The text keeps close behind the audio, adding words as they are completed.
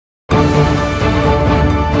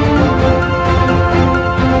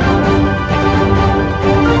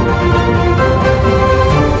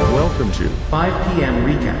5 p.m.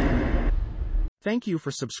 recap. Thank you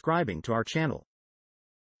for subscribing to our channel.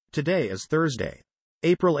 Today is Thursday,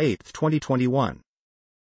 April 8, 2021.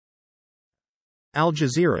 Al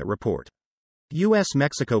Jazeera report.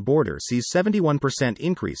 U.S.-Mexico border sees 71%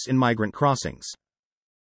 increase in migrant crossings.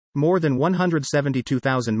 More than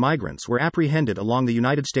 172,000 migrants were apprehended along the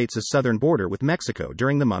United States' southern border with Mexico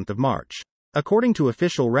during the month of March, according to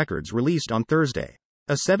official records released on Thursday,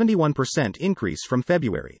 a 71% increase from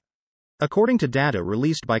February. According to data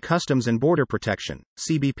released by Customs and Border Protection,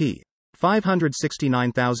 CBP,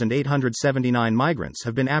 569,879 migrants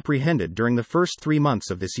have been apprehended during the first 3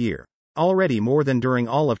 months of this year, already more than during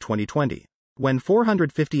all of 2020, when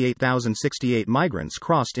 458,068 migrants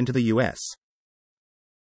crossed into the U.S.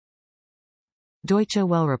 Deutsche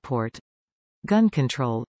Welle report. Gun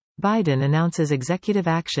control. Biden announces executive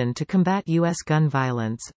action to combat U.S. gun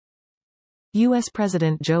violence. U.S.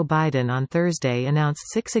 President Joe Biden on Thursday announced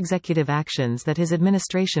 6 executive actions that his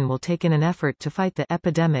administration will take in an effort to fight the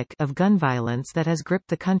epidemic of gun violence that has gripped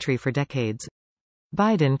the country for decades.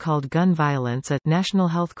 Biden called gun violence a national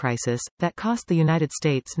health crisis that cost the United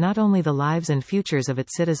States not only the lives and futures of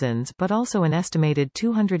its citizens but also an estimated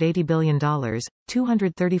 $280 billion,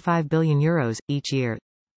 €235 billion, each year.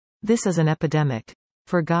 This is an epidemic.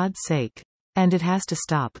 For God's sake. And it has to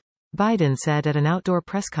stop. Biden said at an outdoor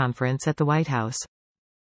press conference at the White House.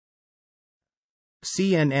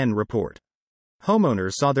 CNN report.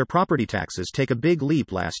 Homeowners saw their property taxes take a big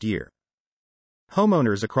leap last year.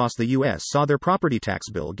 Homeowners across the U.S. saw their property tax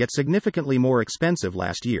bill get significantly more expensive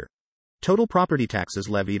last year. Total property taxes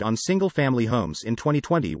levied on single-family homes in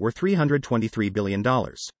 2020 were $323 billion,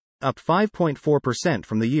 up 5.4%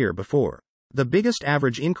 from the year before, the biggest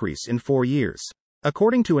average increase in 4 years.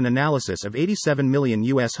 According to an analysis of 87 million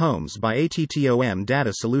U.S. homes by ATTOM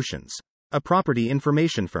Data Solutions, a property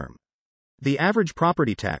information firm. The average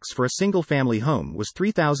property tax for a single-family home was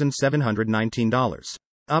 $3,719,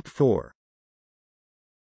 up 4.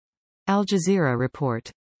 Al Jazeera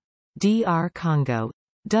report. DR Congo.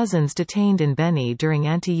 Dozens detained in Beni during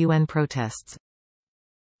anti-UN protests.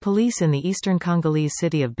 Police in the eastern Congolese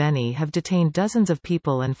city of Beni have detained dozens of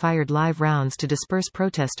people and fired live rounds to disperse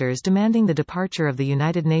protesters demanding the departure of the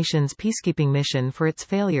United Nations peacekeeping mission for its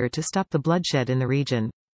failure to stop the bloodshed in the region,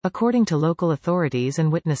 according to local authorities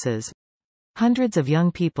and witnesses. Hundreds of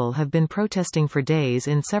young people have been protesting for days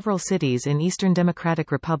in several cities in Eastern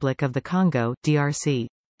Democratic Republic of the Congo, DRC,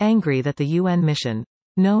 angry that the UN mission,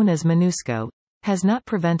 known as MONUSCO, has not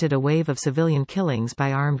prevented a wave of civilian killings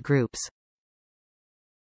by armed groups.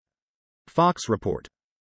 Fox report.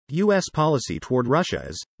 U.S. policy toward Russia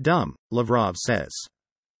is dumb, Lavrov says.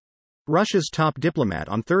 Russia's top diplomat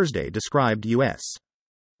on Thursday described U.S.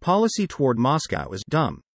 policy toward Moscow as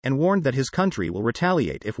dumb, and warned that his country will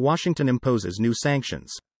retaliate if Washington imposes new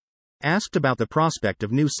sanctions. Asked about the prospect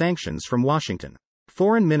of new sanctions from Washington,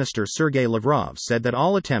 Foreign Minister Sergei Lavrov said that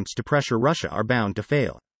all attempts to pressure Russia are bound to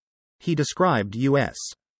fail. He described U.S.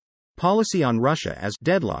 policy on Russia as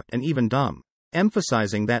deadlocked and even dumb,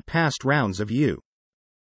 emphasizing that past rounds of U.S.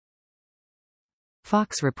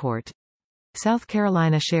 Fox report. South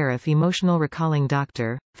Carolina sheriff emotional recalling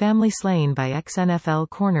doctor, family slain by ex-NFL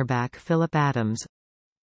cornerback Philip Adams.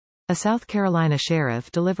 A South Carolina sheriff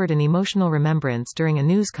delivered an emotional remembrance during a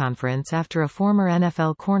news conference after a former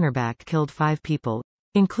NFL cornerback killed 5 people,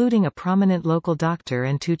 including a prominent local doctor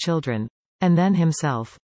and 2 children, and then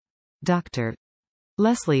himself. Dr.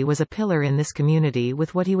 Leslie was a pillar in this community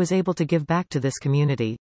with what he was able to give back to this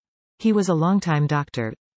community. He was a longtime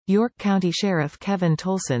doctor. York County Sheriff Kevin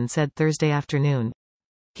Tolson said Thursday afternoon.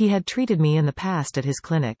 He had treated me in the past at his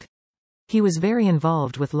clinic. He was very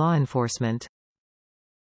involved with law enforcement.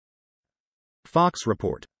 Fox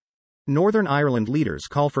report. Northern Ireland leaders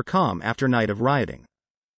call for calm after night of rioting.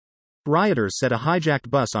 Rioters set a hijacked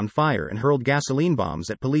bus on fire and hurled gasoline bombs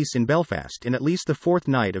at police in Belfast in at least the 4th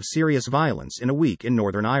night of serious violence in a week in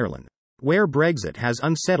Northern Ireland, where Brexit has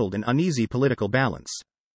unsettled an uneasy political balance.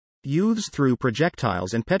 Youths threw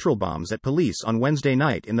projectiles and petrol bombs at police on Wednesday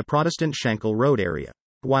night in the Protestant Shankill Road area,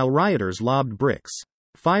 while rioters lobbed bricks,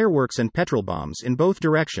 fireworks and petrol bombs in both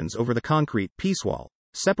directions over the concrete peace wall,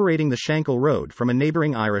 separating the Shankill Road from a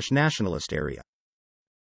neighboring Irish nationalist area.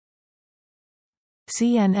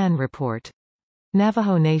 CNN report.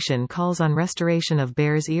 Navajo Nation calls on restoration of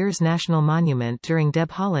Bears Ears National Monument during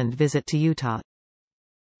Deb Haaland visit to Utah.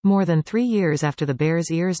 More than 3 years after the Bears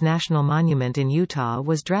Ears National Monument in Utah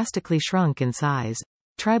was drastically shrunk in size,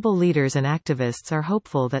 tribal leaders and activists are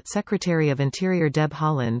hopeful that Secretary of Interior Deb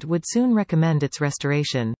Haaland would soon recommend its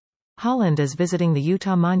restoration. Haaland is visiting the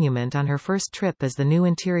Utah monument on her first trip as the new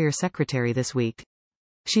Interior Secretary this week.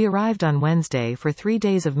 She arrived on Wednesday for 3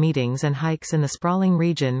 days of meetings and hikes in the sprawling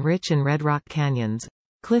region rich in red rock canyons,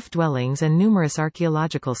 cliff dwellings and numerous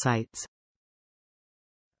archaeological sites.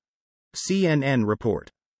 CNN report.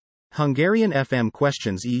 Hungarian FM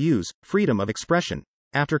questions EU's freedom of expression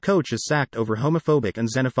after coach is sacked over homophobic and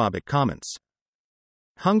xenophobic comments.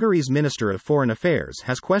 Hungary's Minister of Foreign Affairs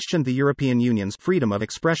has questioned the European Union's freedom of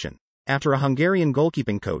expression after a Hungarian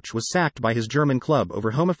goalkeeping coach was sacked by his German club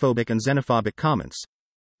over homophobic and xenophobic comments.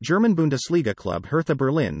 German Bundesliga club Hertha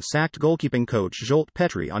Berlin sacked goalkeeping coach Zsolt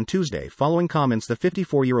Petri on Tuesday following comments the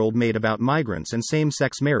 54-year-old made about migrants and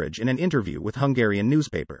same-sex marriage in an interview with Hungarian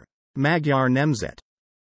newspaper Magyar Nemzet.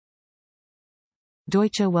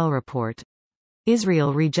 Deutsche Welle report.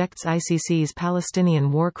 Israel rejects ICC's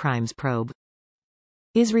Palestinian war crimes probe.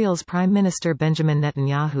 Israel's Prime Minister Benjamin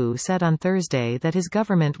Netanyahu said on Thursday that his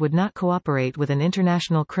government would not cooperate with an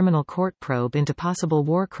international criminal court probe into possible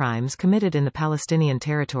war crimes committed in the Palestinian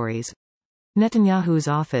territories. Netanyahu's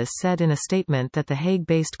office said in a statement that the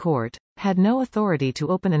Hague-based court had no authority to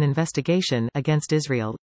open an investigation against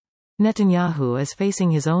Israel. Netanyahu is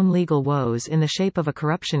facing his own legal woes in the shape of a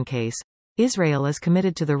corruption case. Israel is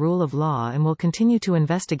committed to the rule of law and will continue to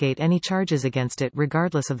investigate any charges against it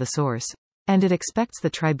regardless of the source. And it expects the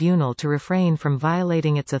tribunal to refrain from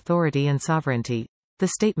violating its authority and sovereignty, the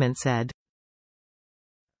statement said.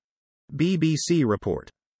 BBC report.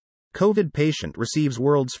 COVID patient receives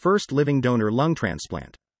world's first living donor lung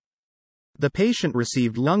transplant. The patient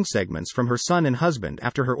received lung segments from her son and husband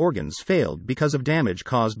after her organs failed because of damage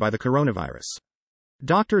caused by the coronavirus.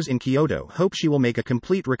 Doctors in Kyoto hope she will make a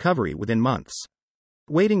complete recovery within months.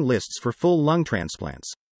 Waiting lists for full lung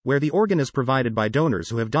transplants, where the organ is provided by donors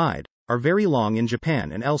who have died, are very long in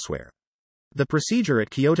Japan and elsewhere. The procedure at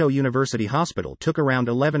Kyoto University Hospital took around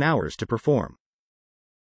 11 hours to perform.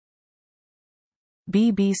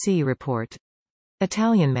 BBC report.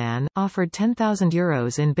 Italian man offered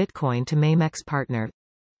 €10,000 in Bitcoin to Memex partner.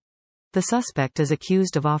 The suspect is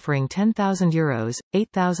accused of offering €10,000,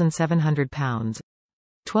 £8,700,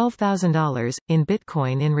 $12,000, in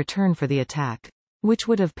Bitcoin in return for the attack, which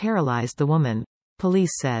would have paralyzed the woman,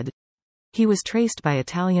 police said. He was traced by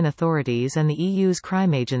Italian authorities and the EU's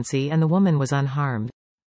crime agency and the woman was unharmed.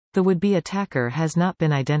 The would-be attacker has not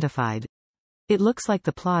been identified. It looks like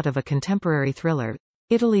the plot of a contemporary thriller,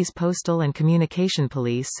 Italy's Postal and Communication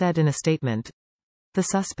Police said in a statement. The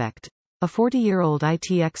suspect, a 40-year-old IT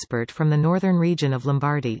expert from the northern region of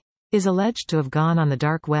Lombardy, is alleged to have gone on the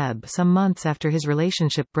dark web some months after his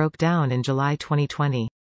relationship broke down in July 2020.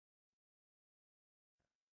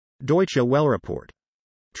 Deutsche Welle report.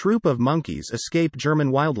 Troop of monkeys escape German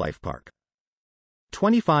wildlife park.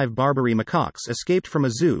 25 Barbary macaques escaped from a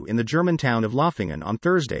zoo in the German town of Lofingen on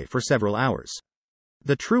Thursday for several hours.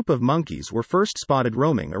 The troop of monkeys were first spotted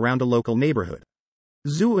roaming around a local neighborhood.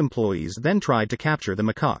 Zoo employees then tried to capture the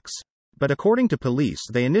macaques. But according to police,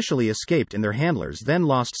 they initially escaped and their handlers then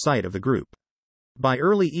lost sight of the group. By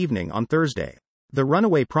early evening on Thursday, the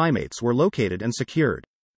runaway primates were located and secured.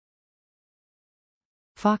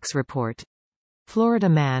 Fox report. Florida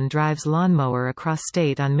man drives lawnmower across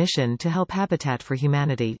state on mission to help Habitat for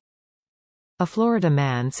Humanity. A Florida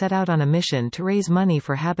man set out on a mission to raise money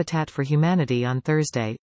for Habitat for Humanity on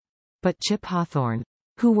Thursday. But Chip Hawthorne,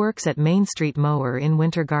 who works at Main Street Mower in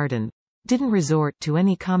Winter Garden, didn't resort to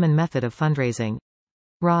any common method of fundraising.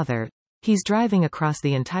 Rather, he's driving across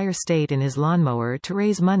the entire state in his lawnmower to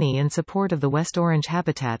raise money in support of the West Orange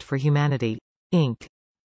Habitat for Humanity, Inc.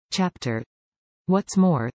 chapter. What's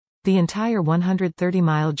more, the entire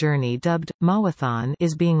 130-mile journey, dubbed Mawathon,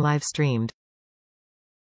 is being live-streamed.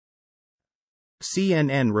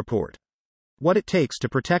 CNN report. What it takes to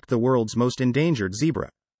protect the world's most endangered zebra.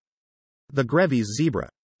 The Grevy's zebra,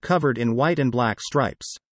 covered in white and black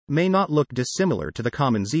stripes, may not look dissimilar to the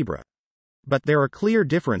common zebra. But there are clear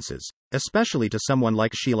differences, especially to someone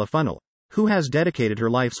like Sheila Funnell, who has dedicated her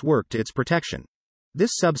life's work to its protection.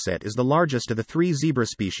 This subset is the largest of the 3 zebra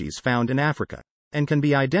species found in Africa, and can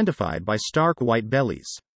be identified by stark white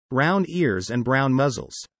bellies, round ears and brown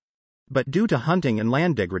muzzles. But due to hunting and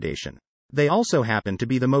land degradation, they also happen to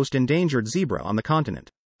be the most endangered zebra on the continent,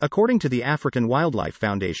 according to the African Wildlife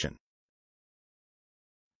Foundation.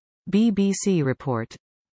 BBC report.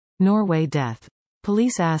 Norway death.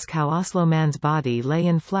 Police ask how Oslo man's body lay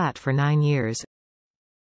in flat for 9 years.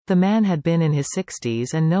 The man had been in his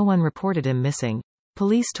 60s and no one reported him missing,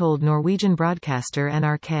 police told Norwegian broadcaster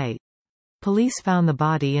NRK. Police found the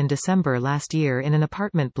body in December last year in an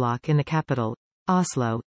apartment block in the capital,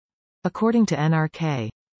 Oslo. According to NRK,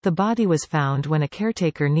 the body was found when a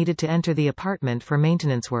caretaker needed to enter the apartment for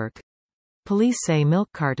maintenance work. Police say milk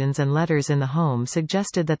cartons and letters in the home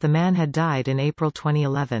suggested that the man had died in April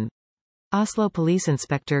 2011. Oslo Police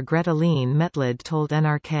Inspector Greta Leen Metlid told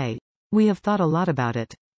NRK, "We have thought a lot about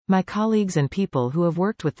it. My colleagues and people who have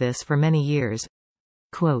worked with this for many years."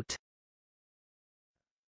 Quote.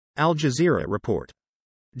 Al Jazeera report.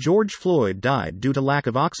 George Floyd died due to lack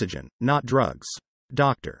of oxygen, not drugs.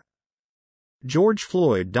 Dr. George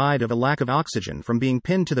Floyd died of a lack of oxygen from being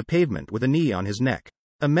pinned to the pavement with a knee on his neck.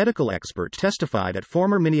 A medical expert testified at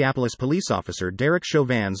former Minneapolis police officer Derek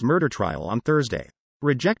Chauvin's murder trial on Thursday,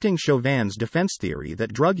 rejecting Chauvin's defense theory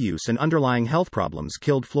that drug use and underlying health problems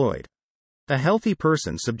killed Floyd. A healthy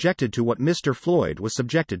person subjected to what Mr. Floyd was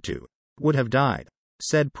subjected to would have died,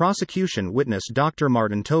 said prosecution witness Dr.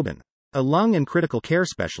 Martin Tobin, a lung and critical care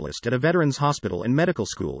specialist at a veterans hospital and medical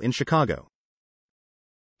school in Chicago.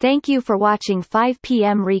 Thank you for watching 5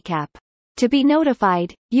 p.m. Recap. To be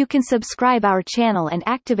notified, you can subscribe our channel and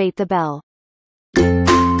activate the bell.